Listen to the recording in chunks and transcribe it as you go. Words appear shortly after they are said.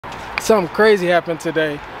Something crazy happened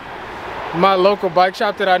today. My local bike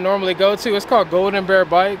shop that I normally go to, it's called Golden Bear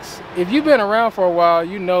Bikes. If you've been around for a while,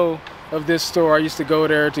 you know of this store. I used to go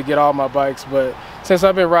there to get all my bikes, but since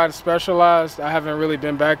I've been riding Specialized, I haven't really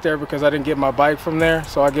been back there because I didn't get my bike from there.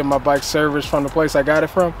 So I get my bike serviced from the place I got it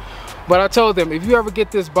from. But I told them, if you ever get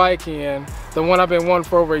this bike in, the one I've been wanting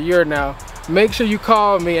for over a year now, make sure you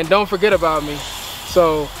call me and don't forget about me.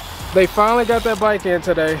 So they finally got that bike in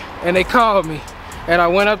today and they called me. And I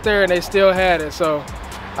went up there and they still had it. So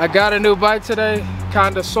I got a new bike today,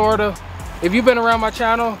 kinda, sorta. If you've been around my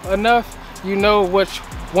channel enough, you know which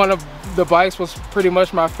one of the bikes was pretty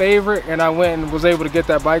much my favorite, and I went and was able to get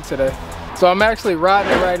that bike today. So I'm actually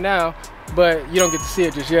riding it right now, but you don't get to see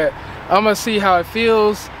it just yet. I'm gonna see how it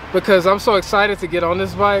feels because I'm so excited to get on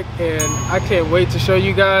this bike and I can't wait to show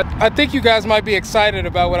you guys. I think you guys might be excited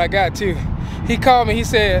about what I got too. He called me, he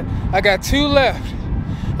said, I got 2 left.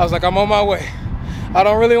 I was like, I'm on my way. I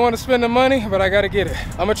don't really want to spend the money, but I gotta get it.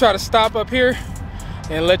 I'm gonna try to stop up here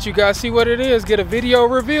and let you guys see what it is. Get a video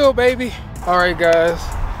reveal, baby. All right, guys,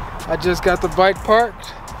 I just got the bike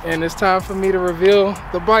parked and it's time for me to reveal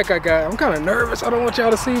the bike I got. I'm kind of nervous. I don't want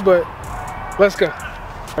y'all to see, but let's go.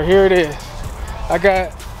 All right, here it is. I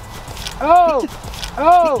got, oh.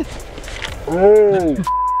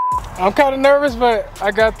 I'm kind of nervous, but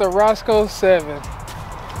I got the Roscoe 7.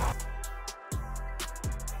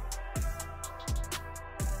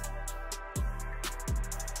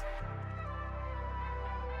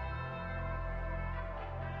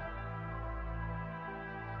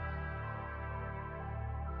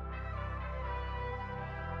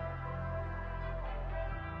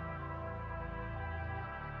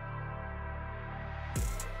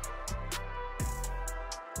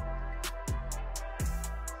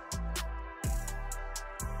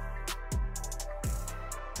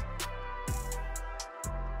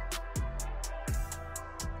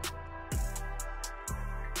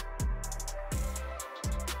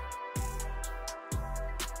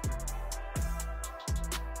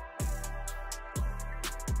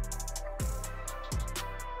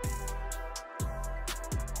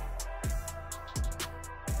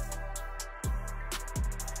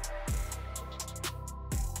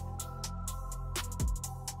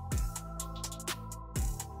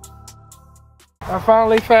 I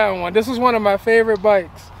finally found one. This is one of my favorite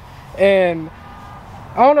bikes. And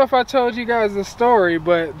I don't know if I told you guys the story,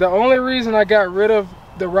 but the only reason I got rid of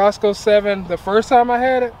the Roscoe 7 the first time I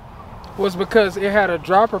had it was because it had a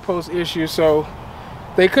dropper post issue. So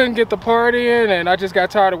they couldn't get the part in and I just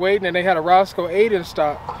got tired of waiting, and they had a Roscoe 8 in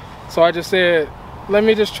stock. So I just said, let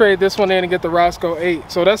me just trade this one in and get the Roscoe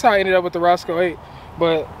 8. So that's how I ended up with the Roscoe 8.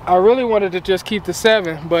 But I really wanted to just keep the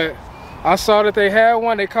 7, but I saw that they had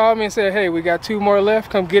one. They called me and said, hey, we got 2 more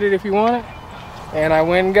left. Come get it if you want it. And I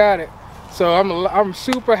went and got it. So I'm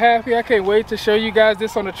super happy. I can't wait to show you guys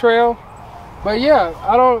this on the trail. But yeah,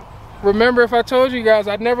 I don't remember if I told you guys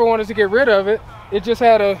I never wanted to get rid of it. It just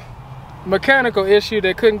had a mechanical issue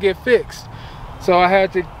that couldn't get fixed. So I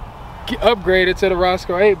had to upgrade it to the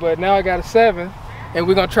Roscoe 8, but now I got a 7 and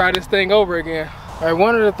we're gonna try this thing over again. All right,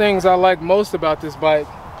 one of the things I like most about this bike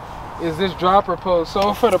is this dropper post.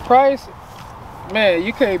 So for the price, man,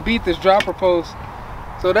 you can't beat this dropper post.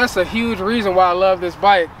 So that's a huge reason why I love this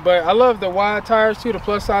bike. But I love the wide tires too, the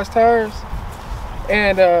plus size tires.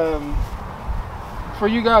 And for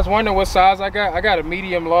you guys wondering what size I got a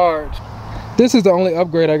medium large. This is the only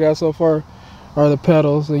upgrade I got so far, are the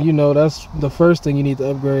pedals. And you know, that's the first thing you need to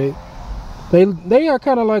upgrade. They are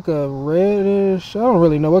kind of like a reddish, I don't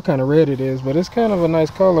really know what kind of red it is, but it's kind of a nice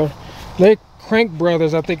color. They Crank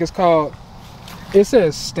Brothers, I think it's called. It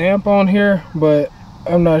says stamp on here, but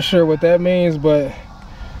I'm not sure what that means. But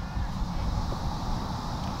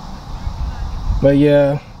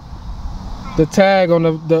yeah, the tag on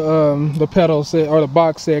the pedal said, or the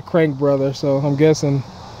box said Crank Brothers, so I'm guessing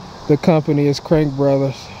the company is Crank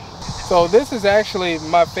Brothers. So this is actually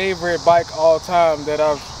my favorite bike all time that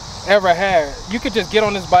I've ever had. You could just get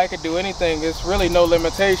on this bike and do anything. It's really no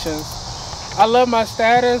limitations. I love my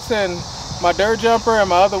Status and my dirt jumper and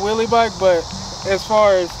my other wheelie bike, but as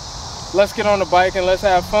far as let's get on the bike and let's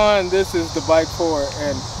have fun, this is the bike for it.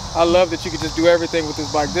 And I love that you can just do everything with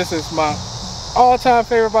this bike. This is my all-time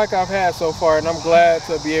favorite bike I've had so far, and I'm glad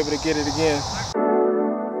to be able to get it again.